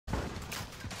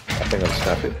Hang on,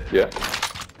 snapping. Yeah.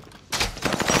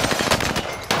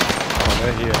 Oh,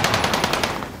 they're here.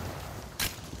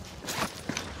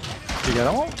 You get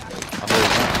them all? I'm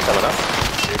losing. Coming up.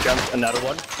 Here comes another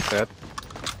one. Dead.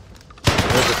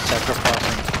 They're just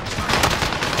sacrificing.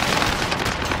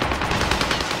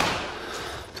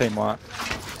 Team white.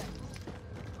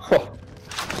 Oh.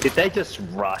 Did they just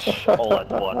rush all at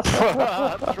once?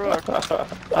 I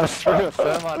threw a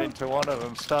thermite into one of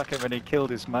them, stuck him, and he killed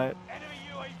his mate.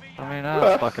 I mean,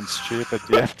 how fucking stupid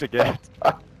do you have to get?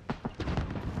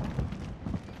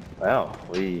 Wow,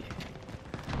 we...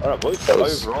 Alright boys, That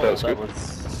was overall good. that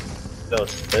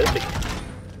was perfect.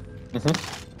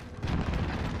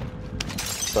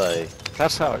 So,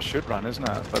 That's how it should run, isn't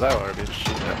it? But they were a bit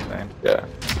shit, that team. Yeah.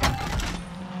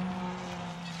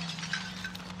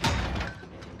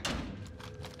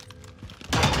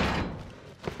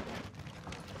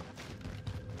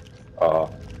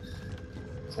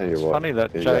 Tell you It's what, funny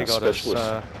that the, Jay got us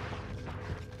specialist-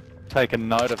 taken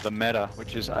note of the meta,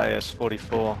 which is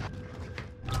AS44.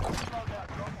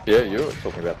 Yeah, you were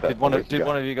talking about that. Did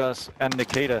one of you guys, and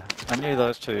Nikita, I knew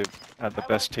those two had the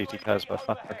best TTKs by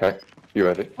far. Okay, you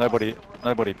ready? Nobody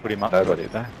put him up. Nobody.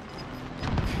 Did they?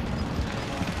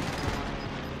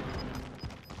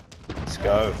 let's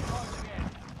go.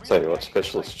 Tell you what,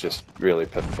 specialist just really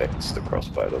perfects the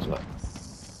crossbow, doesn't it?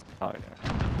 Oh yeah.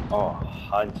 Oh,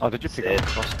 100%. Oh, did you pick up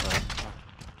the crossbow?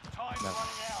 No.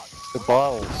 The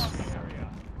Biles.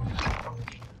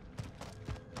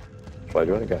 Where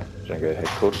do you want to go? Do you want to go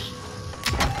headquarters?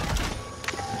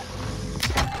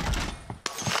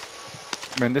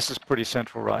 I mean, this is pretty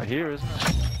central right here, isn't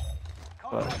it?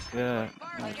 But yeah,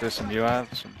 there's some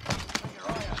UAVs.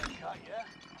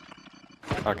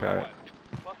 Okay.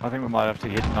 I think we might have to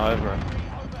hit Nova.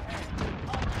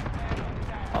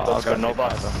 Oh, Let's go Nova.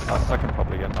 I can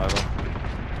probably get Nova.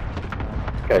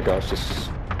 Okay, guys, just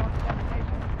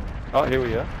Oh, here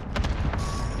we are.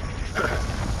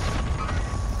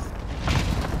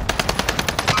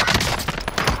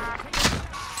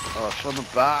 Oh, from the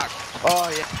back. Oh,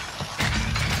 yeah.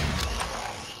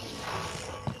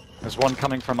 There's one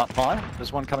coming from up high.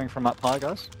 There's one coming from up high,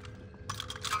 guys.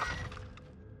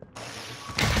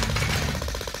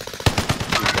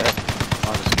 He's dead.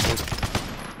 Oh, there's some wood.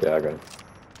 yeah, I got him.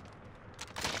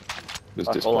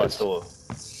 Just All I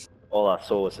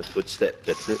saw was a footstep,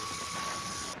 that's it.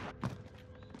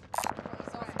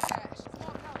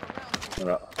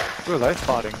 Alright. Who are they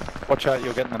fighting? Watch out,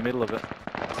 you'll get in the middle of it.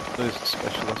 Lose the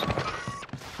specialist.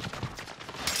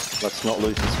 Let's not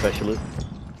lose the specialist.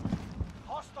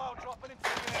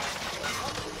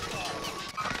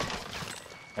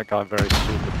 That guy very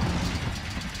stupid.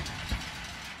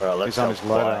 Alright, let's He's on go his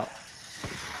fly. loadout.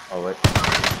 Oh wait.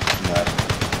 No.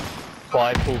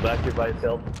 Fly, pull back, you're by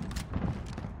yourself.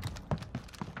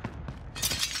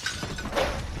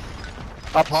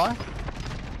 Up high?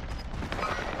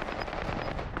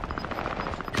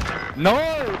 No!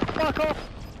 Fuck off!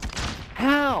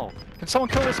 How? Can someone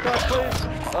kill this guy, please?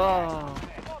 Oh.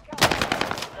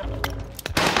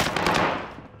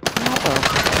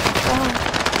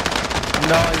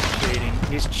 No, he's cheating.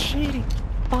 He's cheating.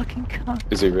 Fucking cunt.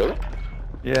 Is he really?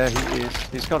 Yeah, he is.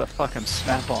 He's got a fucking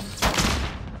snap on.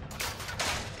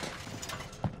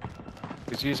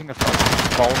 He's using a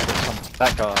fucking bolt or something.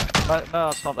 That guy. No,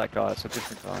 it's not that guy. It's a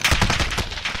different guy.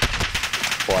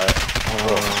 Quiet.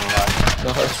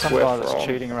 No, There's some guy that's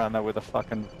cheating around there with a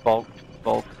fucking bulk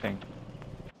thing.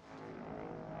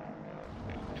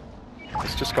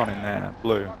 It's just gone in there.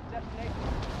 Blue.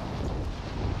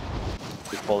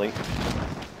 He's falling.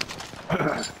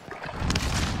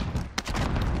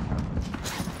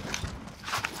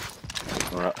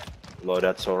 Alright.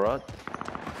 Loadout's alright.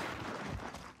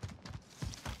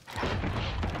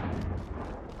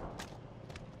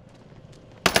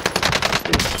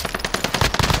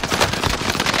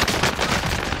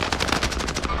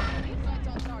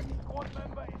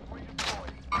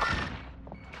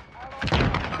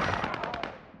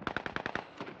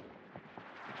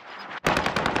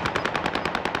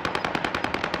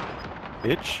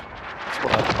 Bitch. That's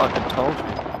what I fucking told you.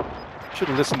 Should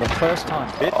have listened the first time,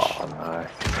 bitch. Oh no.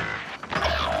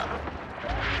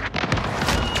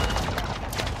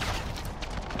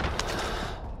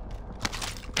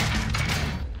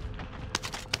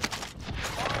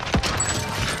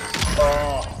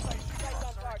 Oh.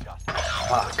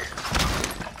 Fuck.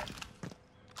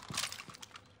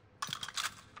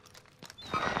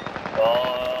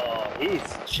 Oh, he's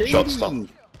cheating. Shot stop.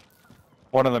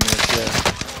 One of them is, yeah.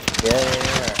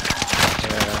 Yeah.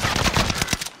 Yeah.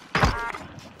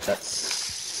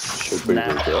 That's Should be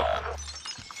Snap. good.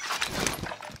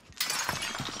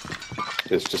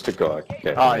 There's just a guy.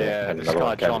 Okay, Oh yeah, and this another guy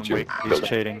one came John at you. Wick, he's Building.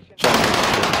 cheating. John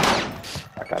Wick's cheating.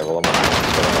 Okay, well I'm on.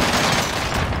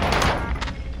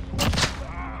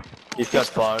 He's got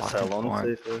fire fucking cell on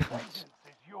point. too.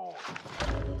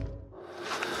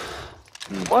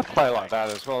 Why play like that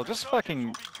as well? Just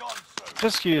fucking,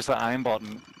 just use the aimbot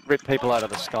and rip people out of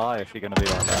the sky if you're going to be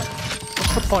like that.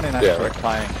 What's the point in actually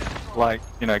playing? Like,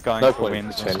 you know, going No for point in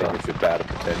wins and pretending stuff. if you're bad at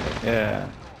pretending. Yeah.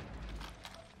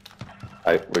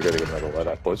 Hey, we're going to get another load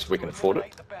up, boys. We can afford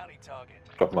it.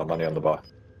 Drop my money on the buy. I've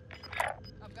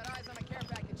got eyes on a care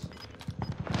package.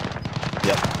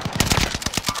 Yep.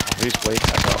 Oh, he's weak.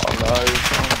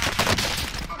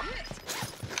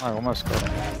 I almost got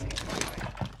him.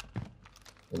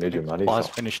 We need your money. Flies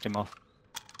Phil. finished him off.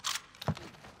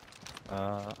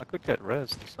 I could get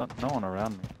res. There's no one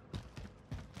around me.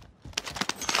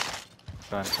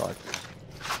 Go inside.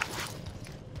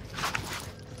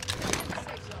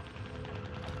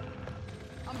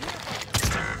 I'm here.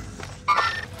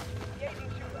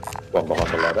 One behind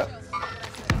the ladder.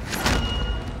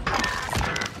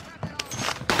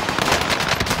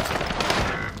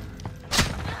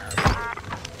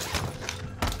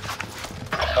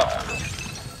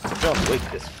 John Wick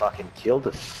just fucking killed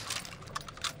us.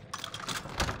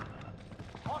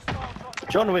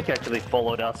 John Wick actually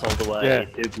followed us all the way Yeah.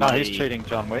 to No, bloody, he's cheating,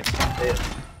 John Wick.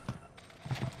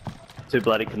 to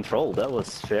bloody control. That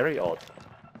was very odd.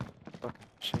 Fucking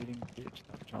cheating bitch,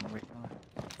 that John Wick guy.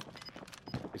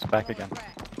 He's back again.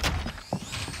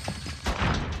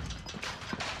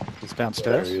 He's There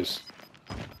downstairs. he is.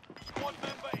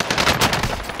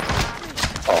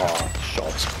 Oh,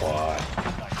 shots fly.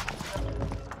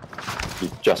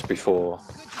 Just before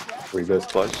we both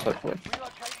close, hopefully.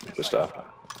 Just after.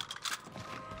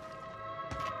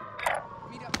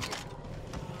 Meet up here.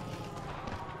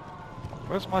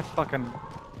 Where's my fucking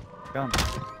gun?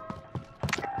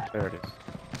 There it is.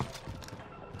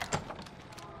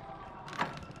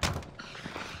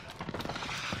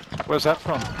 Where's that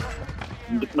from?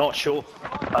 Not sure.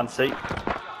 Can't see.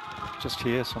 Just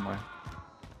here somewhere.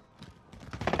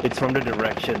 It's from the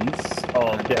directions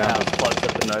of the house closer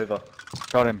to Nova.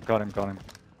 Got him, got him, got him.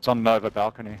 It's on Nova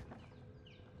balcony.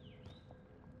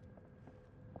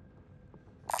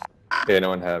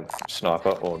 Anyone have sniper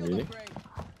or muni?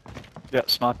 Yeah,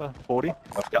 sniper, 40. Yep.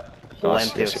 Nice.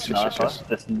 Plenty of Yes. sniper.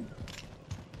 Just-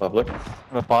 Lovely. We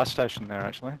have a buy station there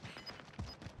actually.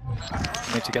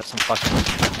 Need to get some fucking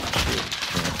shit.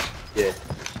 yeah.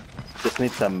 Just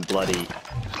need some bloody.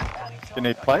 You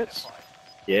need plates?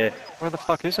 Yeah. Where the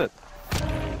fuck is it?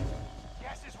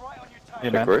 Yeah,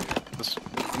 Check man. roof. There's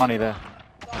money there.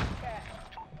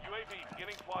 UAV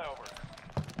beginning flyover.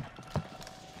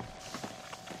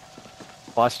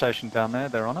 Buy station down there,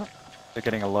 they're on it. They're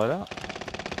getting a loadout.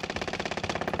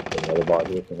 Another buy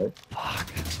here for me. Fuck.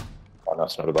 Oh, no,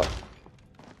 it's not a buy.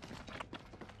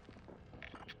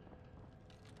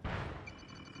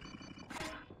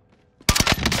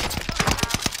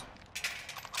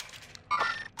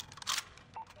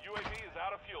 UAV is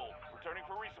out of fuel. Returning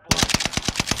for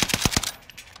resupply.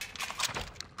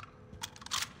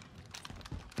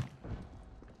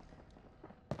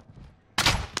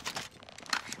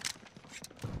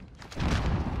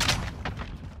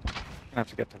 Gonna have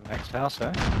to get to the next house,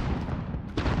 eh?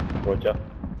 Roger.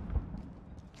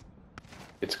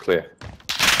 It's clear.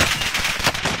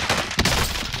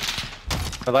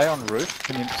 Are they on roof?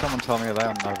 Can you, someone tell me, are they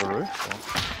on Nova roof?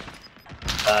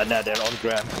 No, they're on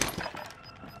ground.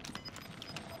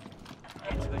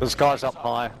 Or? There's guys up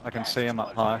high. I can see them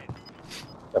up high.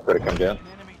 I've got to come down.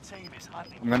 Enemy team is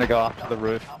hunting I'm gonna go up to the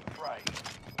roof. prey.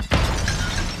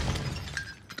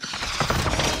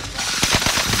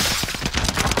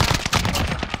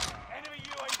 Enemy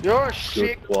UAV. You're a Good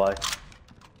shit. fly.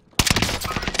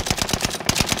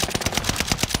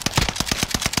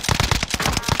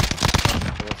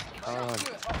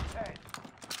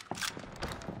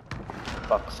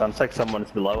 Fuck, sounds like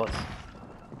someone's below us.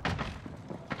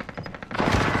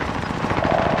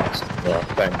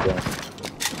 Right, bang down.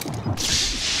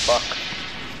 Fuck.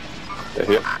 They're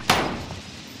here.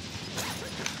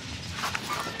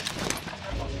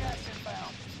 Gas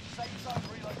inbound. Safe zone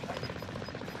relocated.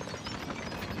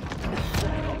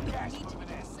 Gas moving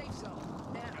in. Safe zone.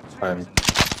 Now.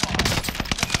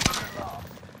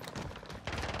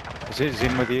 Is it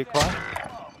in with you, Clive?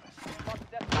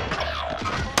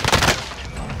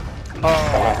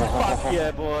 Oh, fuck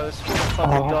yeah, boys. What a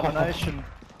fucking domination.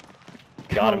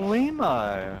 Got him.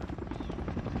 Limo.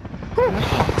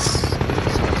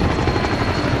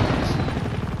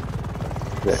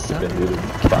 Yeah, he's been really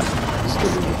fun.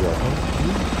 Still doing the job.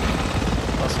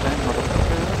 Last name,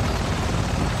 motherfucker.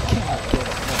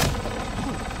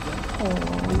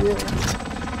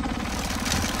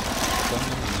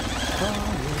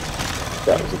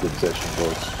 That was a good session,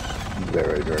 boys.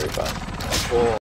 Very, very fun.